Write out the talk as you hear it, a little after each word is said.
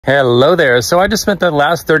Hello there. So I just spent the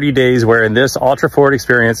last 30 days wearing this Altra FWD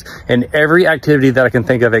Experience in every activity that I can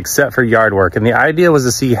think of except for yard work. And the idea was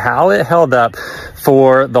to see how it held up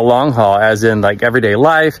for the long haul, as in like everyday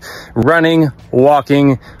life, running,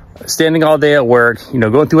 walking, standing all day at work,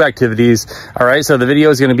 going through activities. All right. So the video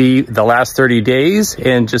is going to be the last 30 days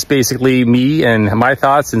and just basically me and my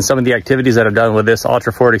thoughts and some of the activities that I've done with this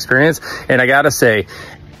Altra FWD Experience. And I got to say,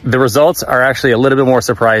 the results are actually a little bit more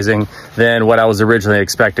surprising than what I was originally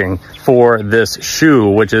expecting for this shoe,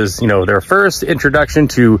 which is, their first introduction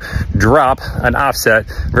to drop an offset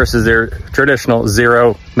versus their traditional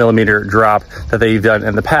 0mm drop that they've done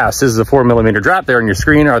in the past. This is a 4mm drop. There on your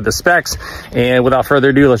screen are the specs. And without further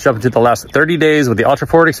ado, let's jump into the last 30 days with the Altra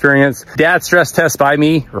FWD Experience. Dad stress test by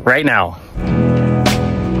me right now.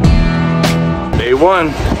 Day one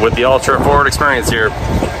with the Altra FWD Experience here.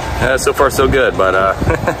 So far so good, but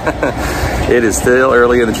it is still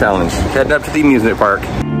early in the challenge. Heading up to the amusement park.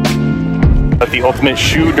 Let the ultimate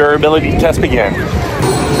shoe durability test begin.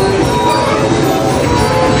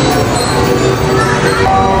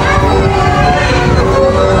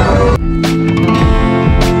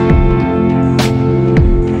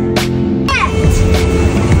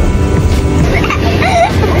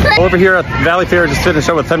 Over here at Valley Fair, just finished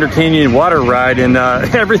up with Thunder Canyon water ride, and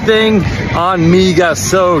everything on me got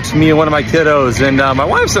soaked, me and one of my kiddos, and my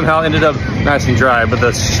wife somehow ended up nice and dry, but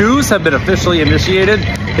the shoes have been officially initiated.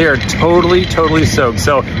 They are totally soaked.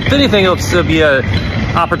 So if anything, it'll be an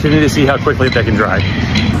opportunity to see how quickly they can dry.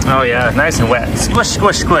 Oh yeah, nice and wet. Squish,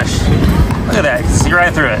 squish, squish. Look at that, see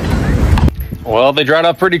right through it. Well, they dried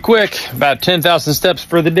up pretty quick, about 10,000 steps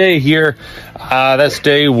for the day here. That's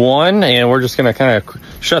day one, and we're just gonna kind of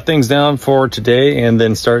shut things down for today and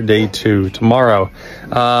then start day two tomorrow.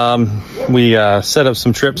 We set up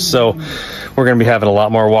some trips, so we're gonna be having a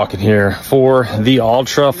lot more walking here for the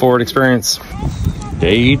Altra FWD Experience.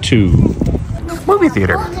 Day two, movie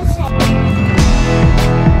theater.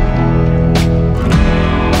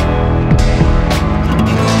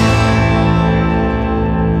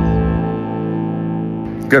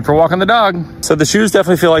 Good for walking the dog. So the shoes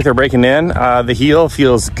definitely feel like they're breaking in. The heel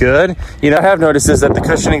feels good. I have noticed is that the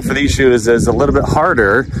cushioning for these shoes is a little bit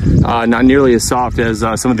harder, not nearly as soft as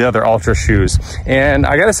some of the other Altra shoes. And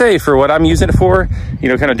I gotta say, for what I'm using it for,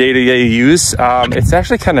 kind of day-to-day use, it's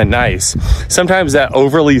actually kind of nice. Sometimes that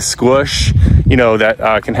overly squish,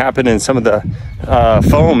 that can happen in some of the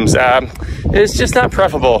foams, it's just not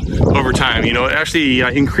preferable over time. It actually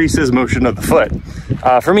increases motion of the foot.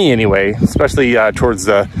 For me anyway, especially towards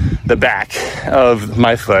the back of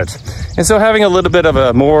my foot. And so having a little bit of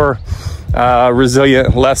a more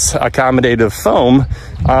resilient, less accommodative foam,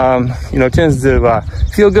 tends to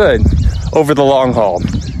feel good over the long haul.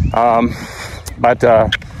 But I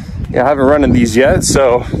haven't run in these yet,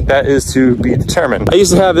 so that is to be determined. I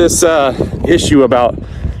used to have this issue about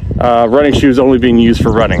running shoes only being used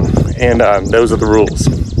for running, and those are the rules.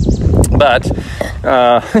 But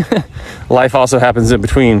life also happens in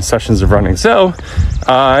between sessions of running. So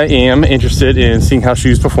I am interested in seeing how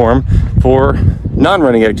shoes perform for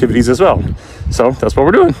non-running activities as well. So that's what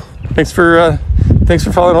we're doing. Thanks for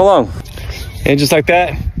following along. And just like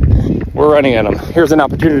that, we're running at them. Here's an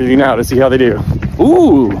opportunity now to see how they do.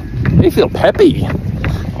 Ooh, they feel peppy.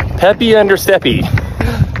 Peppy under steppy.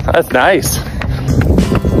 That's nice.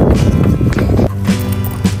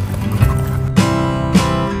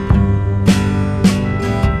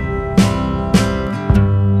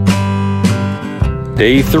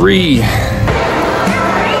 Day three.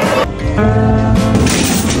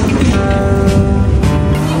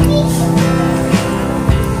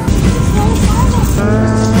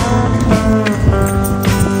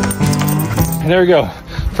 There we go.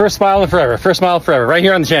 First mile in forever. First mile forever. Right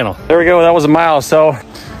here on the channel. There we go. That was a mile. So,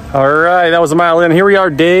 all right, that was a mile in. Here we are,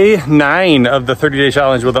 day 9 of the 30-day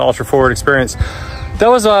challenge with the Altra FWD Experience. That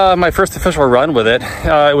was my first official run with it.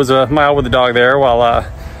 It was a mile with the dog there while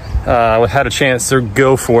I had a chance to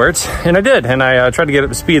go for it, and I did, and I tried to get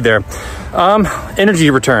up to speed there.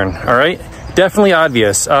 Energy return, all right, definitely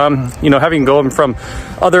obvious. Having gone from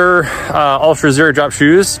other Ultra Zero drop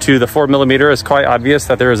shoes to the 4mm is quite obvious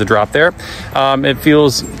that there is a drop there. It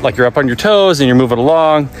feels like you're up on your toes and you're moving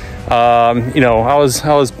along. I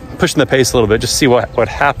was pushing the pace a little bit just to see what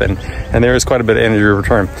happened, and there is quite a bit of energy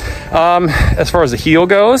return. As far as the heel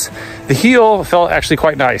goes, the heel felt actually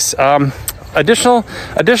quite nice.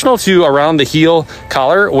 additional to around the heel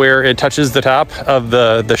collar where it touches the top of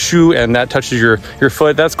the shoe and that touches your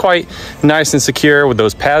foot. That's quite nice and secure with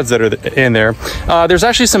those pads that are in there. There's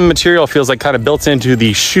actually some material, feels like, kind of built into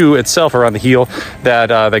the shoe itself around the heel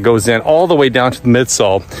that goes in all the way down to the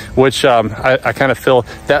midsole, which I kind of feel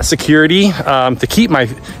that security to keep my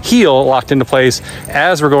heel locked into place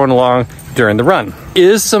as we're going along during the run.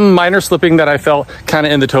 Is some minor slipping that I felt kind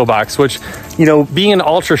of in the toe box, which, you know, being an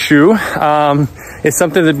Altra shoe, is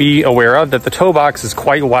something to be aware of, that the toe box is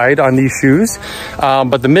quite wide on these shoes,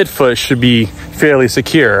 but the midfoot should be fairly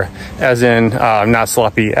secure, as in not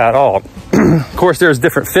sloppy at all. Of course, there's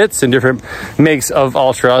different fits and different makes of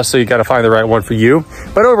Altra, so you got to find the right one for you,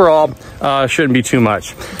 but overall shouldn't be too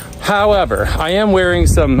much. However, I am wearing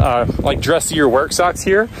some like dressier work socks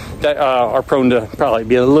here that are prone to probably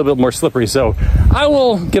be a little bit more slippery. So I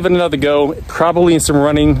will give it another go, probably in some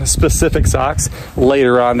running specific socks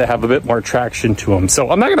later on that have a bit more traction to them.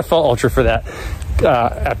 So I'm not going to fault Altra for that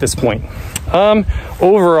at this point.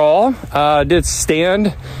 Overall, did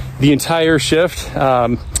stand the entire shift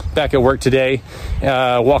back at work today,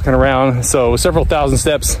 walking around. So several thousand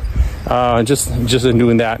steps just in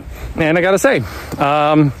doing that. And I gotta say,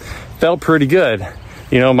 felt pretty good.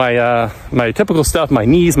 You know, my typical stuff, my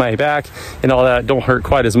knees, my back, and all that don't hurt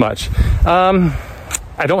quite as much.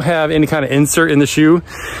 I don't have any kind of insert in the shoe.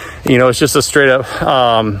 You know, it's just a straight up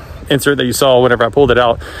insert that you saw whenever I pulled it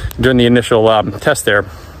out during the initial test there.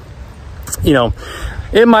 You know,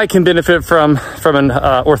 it can benefit from an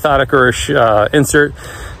orthotic or insert,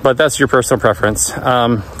 but that's your personal preference.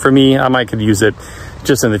 For me, I might could use it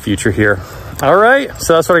just in the future here. All right,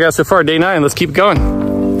 so that's what I got so far, day 9. Let's keep going.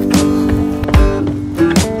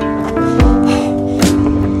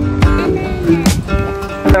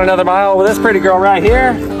 Got another mile with this pretty girl right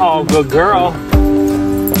here. Oh, good girl.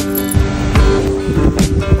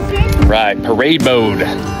 Right, parade mode.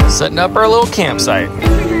 Setting up our little campsite.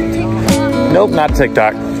 Nope, not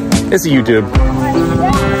TikTok. It's a YouTube.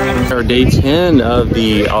 Our day 10 of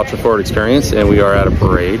the Altra FWD Experience, and we are at a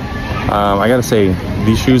parade. I gotta say,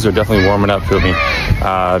 these shoes are definitely warming up to me.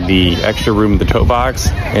 The extra room in the toe box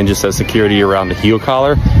and just that security around the heel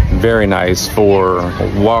collar, very nice for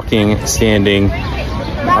walking, standing,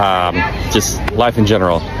 just life in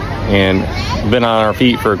general. And been on our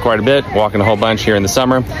feet for quite a bit, walking a whole bunch here in the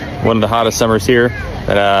summer. One of the hottest summers here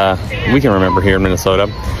that we can remember here in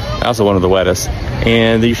Minnesota. Also one of the wettest.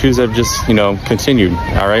 And these shoes have just, you know, continued.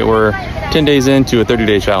 All right, we're 10 days into a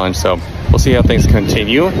 30-day challenge, so we'll see how things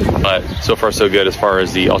continue, but so far so good as far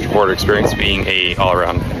as the Altra FWD Experience being a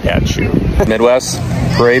all-around dad shoe. Midwest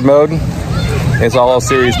parade mode, it's all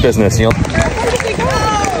serious business, you know.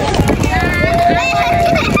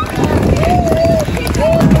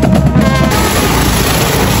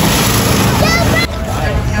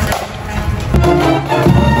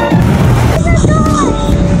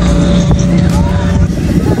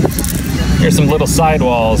 Here's some little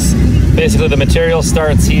sidewalls. Basically, the material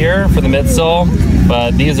starts here for the midsole,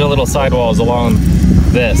 but these are little sidewalls along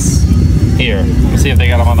this here. Let's see if they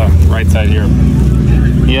got them on the right side here.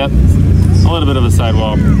 Yep, a little bit of a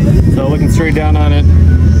sidewall. So looking straight down on it,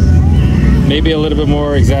 maybe a little bit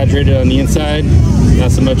more exaggerated on the inside,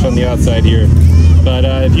 not so much on the outside here. But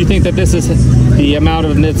if you think that this is the amount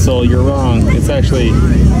of midsole, you're wrong. It's actually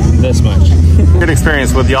this much. Good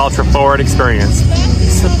experience with the Altra FWD Experience.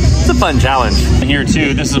 It's a fun challenge. And here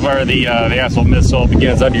too, this is where the actual midsole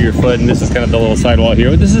begins under your foot, and this is kind of the little sidewall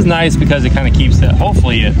here. But this is nice because it kind of keeps that,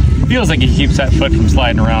 hopefully it feels like it keeps that foot from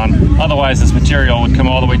sliding around. Otherwise this material would come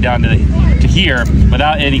all the way down to here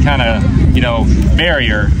without any kind of, you know,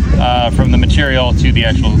 barrier from the material to the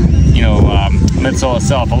actual, you know, midsole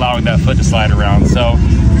itself, allowing that foot to slide around. So,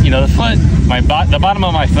 you know, the foot, the bottom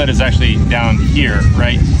of my foot is actually down here,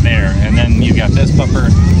 right there, and then you got this bumper,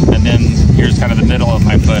 and then here's kind of the middle of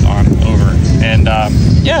my foot on over. And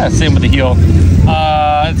yeah, same with the heel.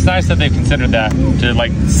 It's nice that they've considered that to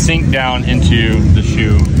like sink down into the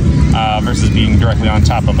shoe versus being directly on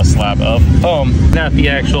top of a slab of foam. Not the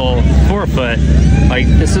actual forefoot. Like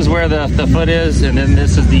this is where the foot is, and then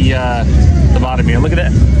this is the bottom here. Look at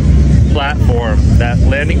that platform. That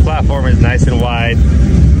landing platform is nice and wide,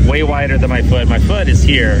 way wider than my foot. My foot is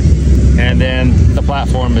here, and then the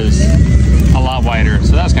platform is a lot wider.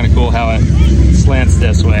 So that's kind of cool how it slants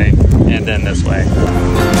this way and then this way.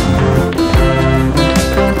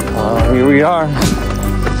 Here we are,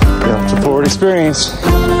 the Altra FWD Experience.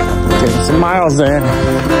 Getting some miles in.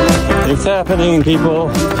 It's happening, people.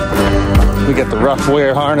 We got the rough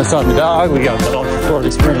wear harness on the dog. We got the Altra FWD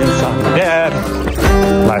Experience on the dad.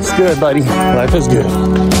 Life's good, buddy. Life is good.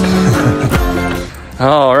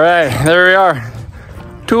 All right, there we are.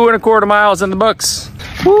 2¼ miles in the books.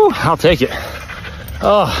 Woo, I'll take it.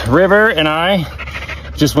 Oh, River and I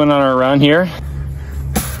just went on our run here.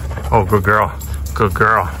 Oh, good girl, good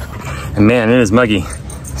girl. And man, it is muggy.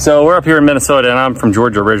 So we're up here in Minnesota and I'm from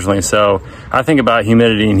Georgia originally. So I think about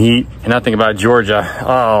humidity and heat and I think about Georgia.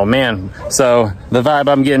 Oh man. So the vibe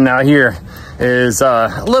I'm getting out here is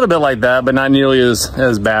a little bit like that, but not nearly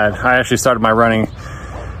as bad. I actually started my running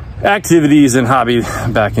activities and hobby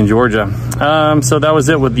back in Georgia. So that was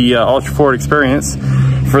it with the Altra FWD Experience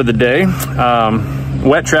for the day.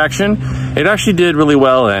 Wet traction, it actually did really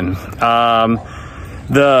well in.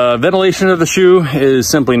 The ventilation of the shoe is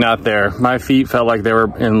simply not there. My feet felt like they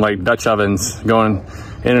were in like Dutch ovens going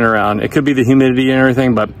in and around. It could be the humidity and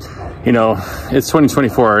everything, but you know, it's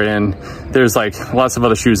 2024 and there's like lots of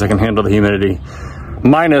other shoes that can handle the humidity,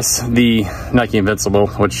 minus the Nike Invincible,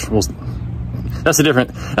 which will, that's a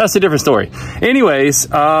different story. Anyways,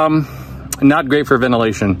 not great for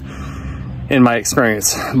ventilation in my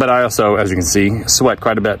experience, but I also, as you can see, sweat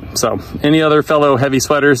quite a bit. So any other fellow heavy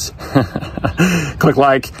sweaters, click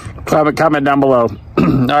like, comment down below.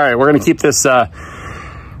 All right, we're gonna keep this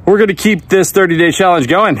 30-day challenge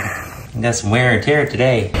going. Got some wear and tear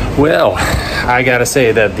today. Well, I gotta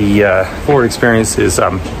say that the FWD Experience is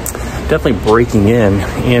definitely breaking in,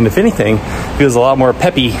 and if anything, feels a lot more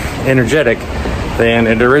peppy, energetic than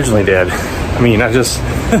it originally did. I mean, I just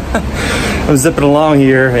I'm zipping along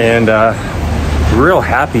here and real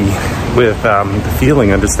happy with the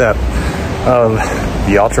feeling of the step of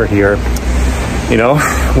the Altra here. You know,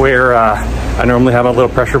 where I normally have my little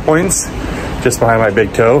pressure points just behind my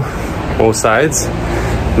big toe, both sides.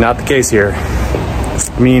 Not the case here.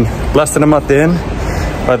 I mean, less than a month in,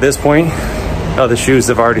 by this point, the shoes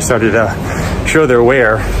have already started to show their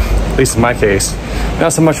wear, at least in my case.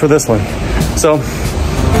 Not so much for this one. So,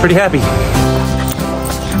 pretty happy.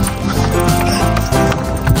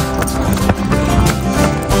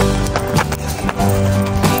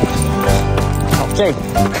 Okay.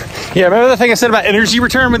 Yeah, remember the thing I said about energy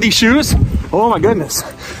return with these shoes? Oh my goodness.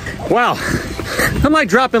 Wow. I'm like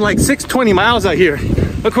dropping like 620 miles out here.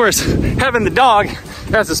 Of course, having the dog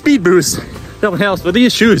has a speed boost, nothing else, but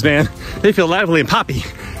these shoes, man, they feel lively and poppy.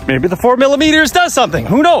 Maybe the 4mm does something,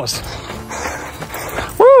 who knows?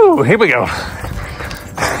 Woo, here we go.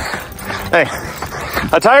 Hey,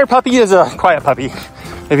 a tired puppy is a quiet puppy,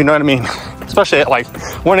 if you know what I mean. Especially at like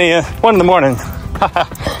 1 in the morning.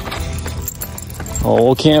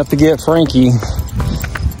 Oh, can't forget Frankie.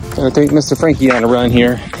 Gotta take Mr. Frankie on a run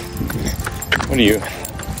here. What are you?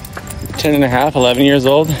 10 and a half, 11 years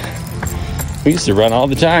old. We used to run all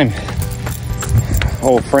the time.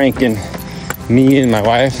 Oh, Frank and me and my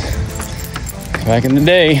wife back in the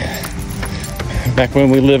day, back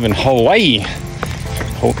when we lived in Hawaii.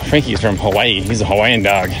 Oh, Frankie's from Hawaii. He's a Hawaiian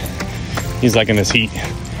dog. He's liking this heat.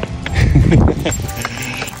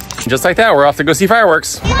 Just like that, we're off to go see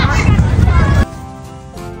fireworks.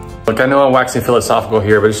 Look, I know I'm waxing philosophical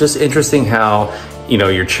here, but it's just interesting how you know,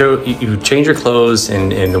 you change your clothes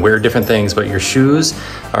and wear different things, but your shoes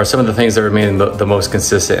are some of the things that remain the most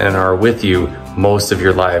consistent and are with you most of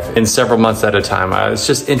your life in several months at a time. It's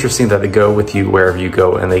just interesting that they go with you wherever you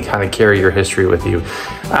go and they kind of carry your history with you.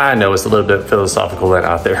 I know it's a little bit philosophical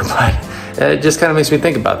out there, but it just kind of makes me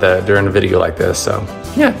think about that during a video like this. So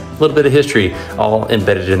yeah, a little bit of history all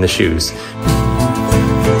embedded in the shoes.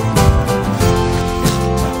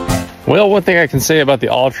 Well, one thing I can say about the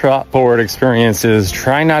Altra FWD Experience is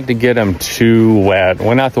try not to get them too wet.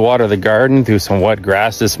 Went out to water the garden through some wet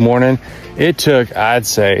grass this morning. It took, I'd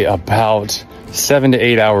say, about 7 to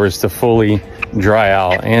 8 hours to fully dry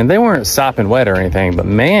out. And they weren't sopping wet or anything, but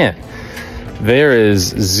man, there is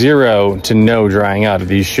 0 to no drying out of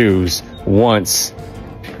these shoes once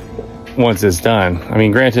it's done. I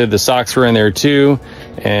mean, granted, the socks were in there too,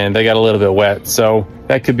 and they got a little bit wet, so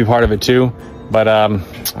that could be part of it too. But I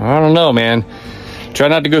don't know, man. Try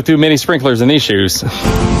not to go through many sprinklers in these shoes.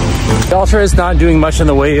 The Altra is not doing much in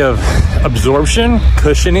the way of absorption,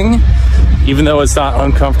 cushioning, even though it's not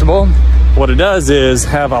uncomfortable. What it does is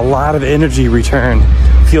have a lot of energy return.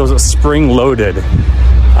 Feels spring loaded.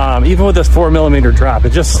 Even with this 4mm drop,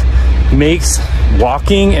 it just makes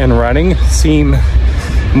walking and running seem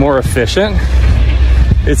more efficient.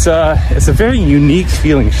 It's a very unique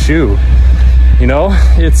feeling shoe. You know,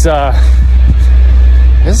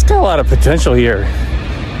 it's got a lot of potential here.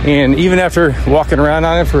 And even after walking around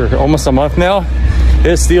on it for almost a month now,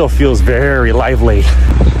 it still feels very lively.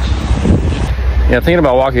 Yeah, thinking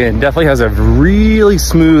about walking, it definitely has a really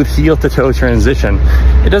smooth heel to toe transition.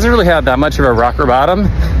 It doesn't really have that much of a rocker bottom,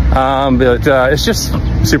 but it's just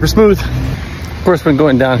super smooth. Of course, when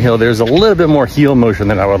going downhill, there's a little bit more heel motion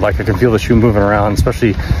than I would like. I can feel the shoe moving around,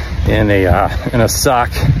 especially in a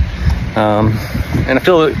sock. And I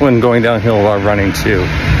feel it when going downhill while running too.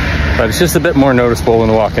 But it's just a bit more noticeable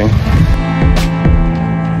when walking.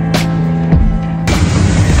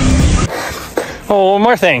 Oh, one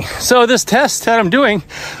more thing. So this test that I'm doing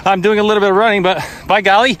a little bit of running, but by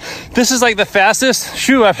golly, this is like the fastest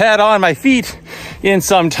shoe I've had on my feet in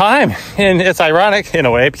some time. And it's ironic in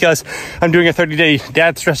a way because I'm doing a 30-day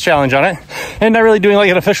dad stress challenge on it and not really doing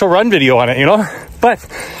like an official run video on it, you know? But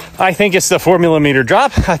I think it's the 4mm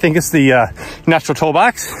drop. I think it's the natural toe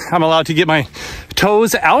box. I'm allowed to get my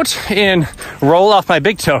toes out and roll off my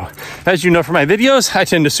big toe. As you know from my videos, I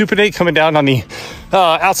tend to supinate coming down on the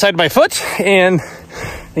outside of my foot, and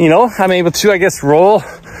you know, I'm able to, I guess, roll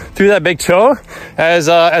through that big toe as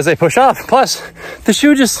I push off. Plus, the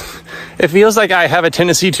shoe just, it feels like I have a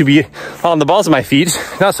tendency to be on the balls of my feet,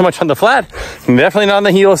 not so much on the flat, definitely not on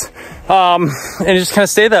the heels, and it just kind of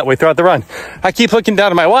stayed that way throughout the run. I keep looking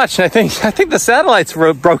down at my watch and I think the satellite's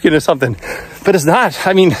broken or something, but it's not.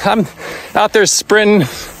 I mean, I'm out there sprinting,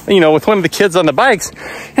 you know, with one of the kids on the bikes,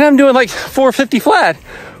 and I'm doing like 450 flat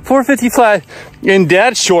in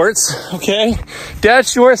dad shorts, okay? Dad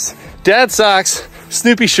shorts, dad socks,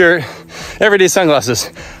 Snoopy shirt, everyday sunglasses.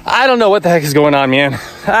 I don't know what the heck is going on, man.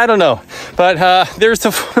 I don't know. But there's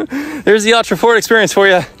the Altra FWD Experience for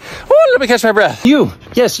you. Woo, let me catch my breath. You,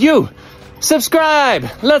 yes, you. Subscribe.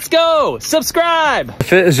 Let's go. Subscribe. The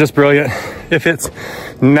fit is just brilliant. It fits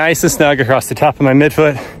nice and snug across the top of my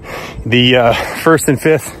midfoot. The first and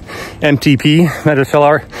fifth MTP,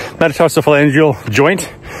 metatarsophalangeal joint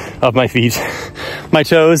of my feet. My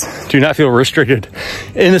toes do not feel restricted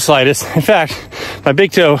in the slightest. In fact, my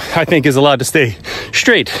big toe, I think, is allowed to stay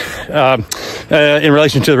straight in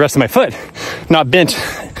relation to the rest of my foot, not bent,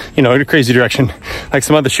 you know, in a crazy direction like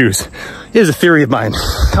some other shoes. It is a theory of mine.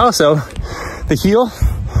 Also, the heel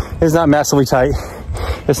is not massively tight.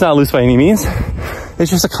 It's not loose by any means. It's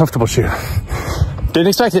just a comfortable shoe. Didn't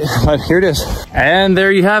expect it, but here it is. And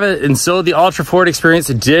there you have it. And so the Altra FWD Experience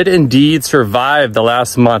did indeed survive the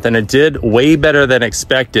last month, and it did way better than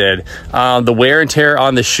expected. The wear and tear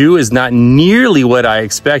on the shoe is not nearly what I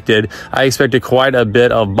expected. I expected quite a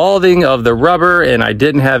bit of balding of the rubber, and I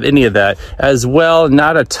didn't have any of that. As well,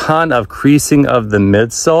 not a ton of creasing of the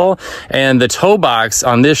midsole. And the toe box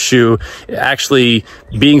on this shoe actually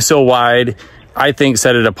being so wide, I think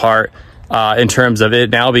set it apart. In terms of it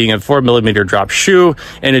now being a 4mm drop shoe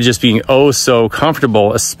and it just being oh so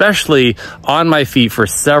comfortable, especially on my feet for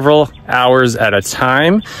several hours at a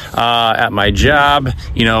time. At my job,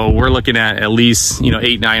 you know, we're looking at least, you know,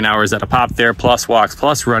 8-9 hours at a pop there, plus walks,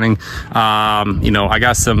 plus running. You know, I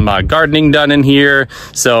got some gardening done in here.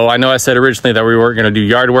 So I know I said originally that we weren't going to do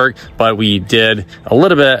yard work, but we did a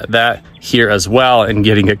little bit of that here as well, and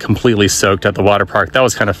getting it completely soaked at the water park. That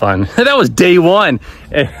was kind of fun. That was day one.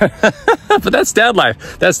 But that's dad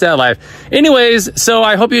life. That's dad life. Anyways, so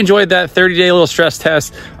I hope you enjoyed that 30-day little stress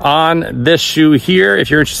test on this shoe here.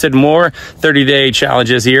 If you're interested in more 30-day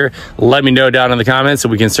challenges here, let me know down in the comments so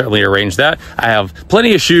we can certainly arrange that. I have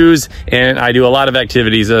plenty of shoes and I do a lot of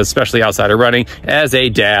activities, especially outside of running as a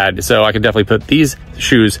dad. So I can definitely put these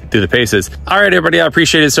shoes through the paces. All right, everybody, I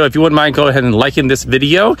appreciate it. So if you wouldn't mind, go ahead and liking this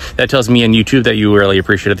video. That tells me on YouTube that you really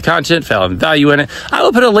appreciated the content, found value in it. I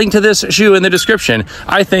will put a link to this shoe in the description.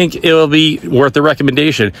 I think it will be worth the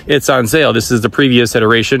recommendation. It's on sale. This is the previous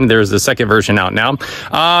iteration. There's the second version out now.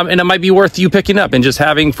 And it might be worth you picking up and just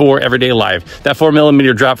having for everyday life. That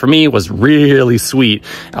 4mm drop for me was really sweet.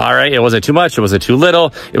 All right, it wasn't too much. It wasn't too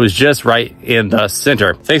little. It was just right in the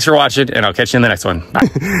center. Thanks for watching, and I'll catch you in the next one. Bye.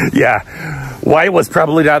 Yeah, white was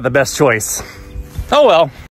probably not the best choice. Oh well.